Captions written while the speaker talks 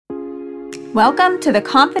Welcome to the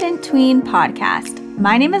Confident Tween podcast.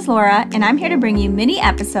 My name is Laura, and I'm here to bring you mini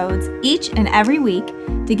episodes each and every week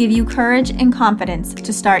to give you courage and confidence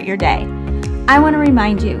to start your day. I want to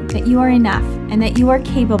remind you that you are enough and that you are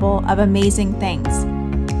capable of amazing things.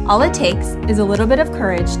 All it takes is a little bit of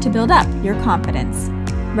courage to build up your confidence.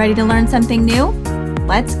 Ready to learn something new?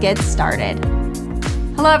 Let's get started.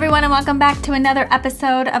 Hello, everyone, and welcome back to another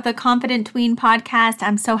episode of the Confident Tween podcast.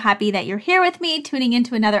 I'm so happy that you're here with me, tuning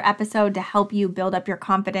into another episode to help you build up your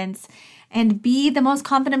confidence and be the most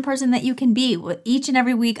confident person that you can be. Each and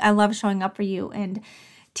every week, I love showing up for you and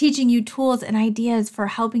teaching you tools and ideas for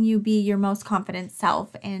helping you be your most confident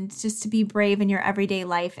self and just to be brave in your everyday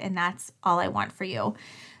life. And that's all I want for you.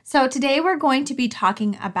 So today we're going to be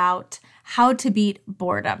talking about how to beat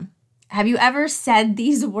boredom. Have you ever said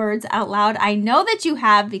these words out loud? I know that you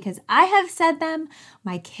have because I have said them.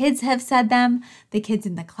 My kids have said them. The kids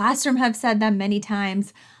in the classroom have said them many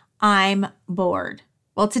times. I'm bored.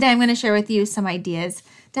 Well, today I'm going to share with you some ideas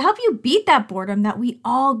to help you beat that boredom that we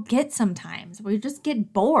all get sometimes. We just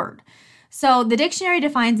get bored. So the dictionary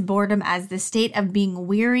defines boredom as the state of being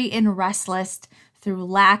weary and restless through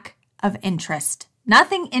lack of interest.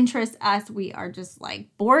 Nothing interests us. We are just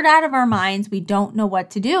like bored out of our minds. We don't know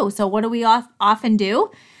what to do. So what do we often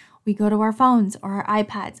do? We go to our phones or our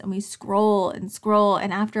iPads and we scroll.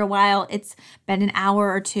 And after a while, it's been an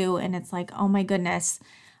hour or two and it's like, oh my goodness,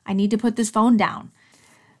 I need to put this phone down.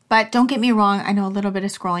 But don't get me wrong. I know a little bit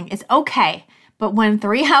of scrolling is okay. But when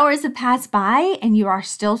 3 hours have passed by and you are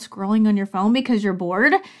still scrolling on your phone because you're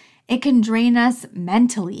bored, it can drain us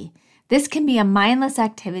mentally. This can be a mindless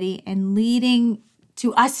activity and leading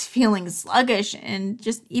to us feeling sluggish and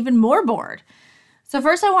just even more bored. So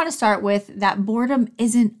first I want to start with that boredom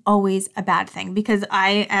isn't always a bad thing, because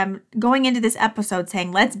I am going into this episode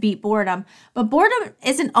saying let's beat boredom, but boredom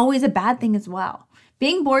isn't always a bad thing as well.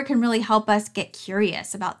 Being bored can really help us get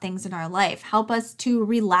curious about things in our life, help us to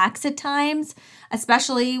relax at times,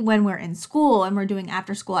 especially when we're in school and we're doing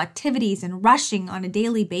after school activities and rushing on a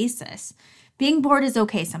daily basis. Being bored is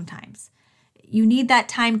okay sometimes. You need that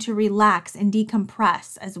time to relax and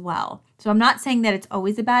decompress as well. So I'm not saying that it's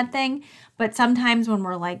always a bad thing, but sometimes when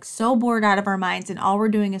we're like so bored out of our minds and all we're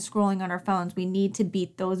doing is scrolling on our phones, we need to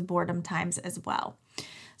beat those boredom times as well.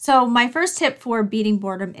 So my first tip for beating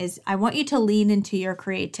boredom is I want you to lean into your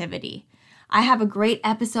creativity. I have a great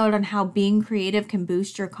episode on how being creative can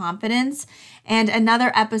boost your confidence, and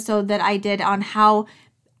another episode that I did on how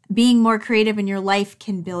being more creative in your life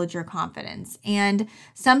can build your confidence. And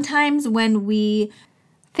sometimes when we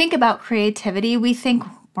think about creativity, we think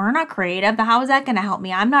we're not creative. How is that going to help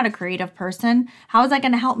me? I'm not a creative person. How is that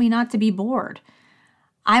going to help me not to be bored?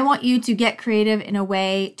 I want you to get creative in a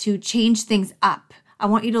way to change things up. I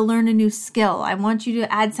want you to learn a new skill. I want you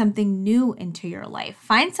to add something new into your life.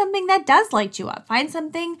 Find something that does light you up. Find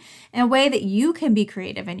something in a way that you can be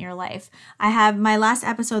creative in your life. I have my last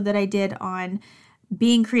episode that I did on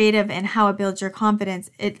being creative and how it builds your confidence.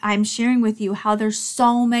 I'm sharing with you how there's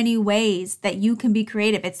so many ways that you can be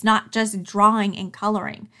creative. It's not just drawing and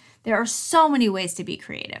coloring. There are so many ways to be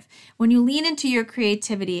creative. When you lean into your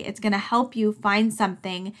creativity, it's going to help you find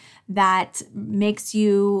something that lights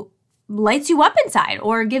you up inside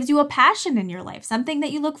or gives you a passion in your life, something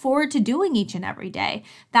that you look forward to doing each and every day.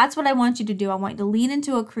 That's what I want you to do. I want you to lean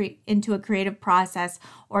into a creative process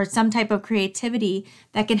or some type of creativity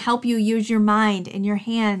that can help you use your mind and your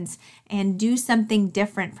hands and do something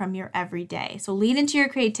different from your everyday. So lean into your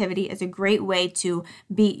creativity is a great way to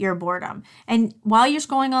beat your boredom. And while you're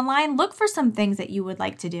scrolling online, look for some things that you would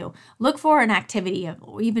like to do. Look for an activity,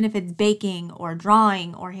 even if it's baking or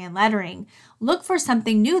drawing or hand lettering. Look for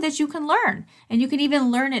something new that you can learn. And you can even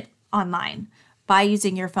learn it online by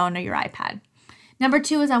using your phone or your iPad. Number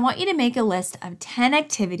 2 is I want you to make a list of 10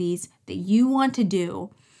 activities that you want to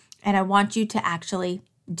do, and I want you to actually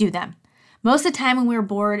do them. Most of the time when we're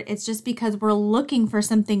bored, it's just because we're looking for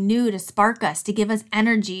something new to spark us, to give us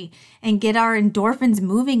energy and get our endorphins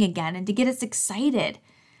moving again and to get us excited.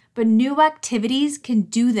 But new activities can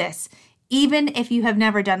do this, even if you have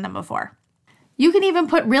never done them before. You can even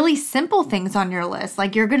put really simple things on your list,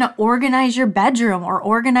 like you're going to organize your bedroom or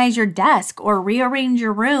organize your desk or rearrange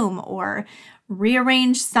your room or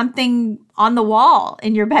rearrange something on the wall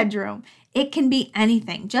in your bedroom. It can be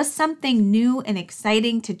anything, just something new and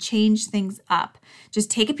exciting to change things up. Just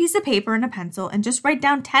take a piece of paper and a pencil and just write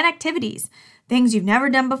down 10 activities, things you've never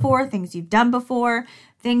done before, things you've done before,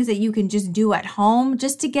 things that you can just do at home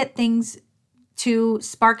just to get things to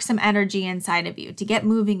spark some energy inside of you, to get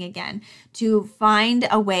moving again, to find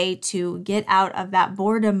a way to get out of that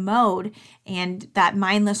boredom mode and that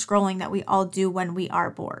mindless scrolling that we all do when we are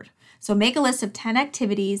bored. So make a list of 10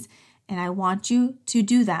 activities and I want you to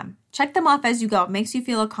do them. Check them off as you go. It makes you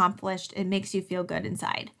feel accomplished. It makes you feel good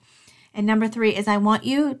inside. And number 3 is I want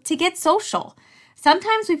you to get social.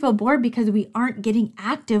 Sometimes we feel bored because we aren't getting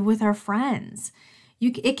active with our friends.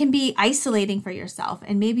 It can be isolating for yourself,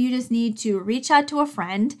 and maybe you just need to reach out to a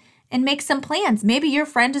friend and make some plans. Maybe your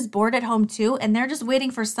friend is bored at home too, and they're just waiting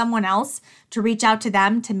for someone else to reach out to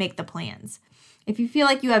them to make the plans. If you feel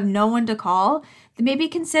like you have no one to call, then maybe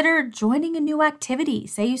consider joining a new activity.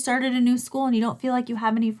 Say you started a new school and you don't feel like you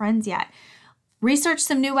have any friends yet. Research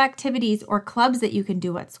some new activities or clubs that you can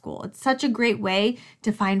do at school. It's such a great way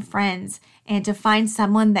to find friends and to find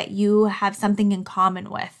someone that you have something in common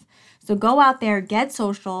with. So go out there, get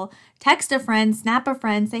social, text a friend, snap a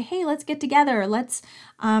friend, say, hey, let's get together.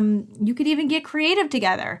 You could even get creative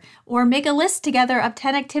together or make a list together of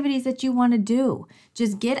 10 activities that you want to do.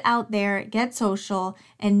 Just get out there, get social,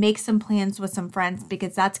 and make some plans with some friends,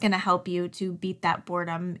 because that's going to help you to beat that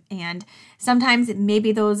boredom. And sometimes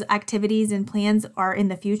maybe those activities and plans are in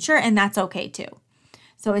the future, and that's okay too.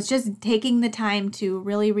 So it's just taking the time to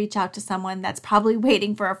really reach out to someone that's probably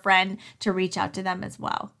waiting for a friend to reach out to them as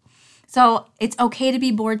well. So it's okay to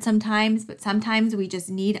be bored sometimes, but sometimes we just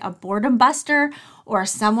need a boredom buster or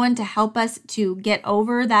someone to help us to get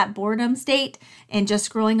over that boredom state and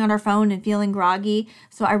just scrolling on our phone and feeling groggy.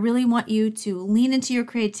 So I really want you to lean into your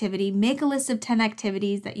creativity, make a list of 10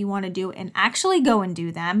 activities that you want to do and actually go and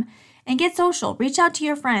do them, and get social. Reach out to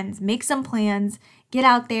your friends, make some plans, get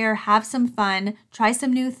out there, have some fun, try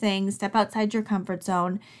some new things, step outside your comfort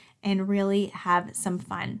zone, and really have some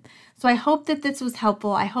fun. So I hope that this was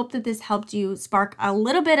helpful. I hope that this helped you spark a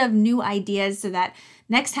little bit of new ideas so that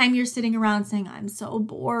next time you're sitting around saying, I'm so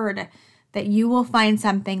bored, that you will find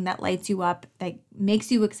something that lights you up, that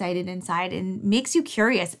makes you excited inside and makes you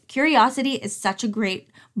curious. Curiosity is such a great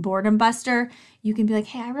boredom buster. You can be like,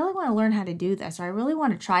 hey, I really want to learn how to do this, or I really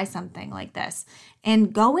want to try something like this,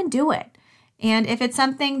 and go and do it. And if it's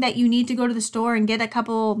something that you need to go to the store and get a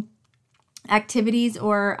couple activities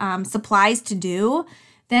or supplies to do,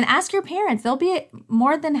 then ask your parents. They'll be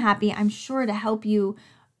more than happy, I'm sure, to help you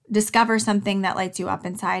discover something that lights you up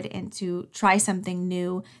inside and to try something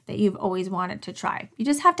new that you've always wanted to try. You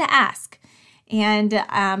just have to ask. And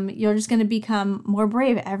you're just going to become more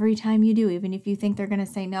brave every time you do. Even if you think they're going to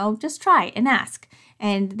say no, just try and ask.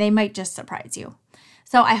 And they might just surprise you.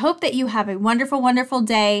 So I hope that you have a wonderful, wonderful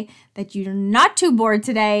day, that you're not too bored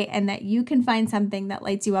today, and that you can find something that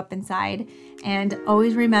lights you up inside. And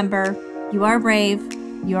always remember, you are brave,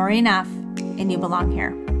 you are enough, and you belong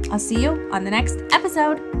here. I'll see you on the next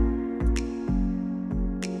episode.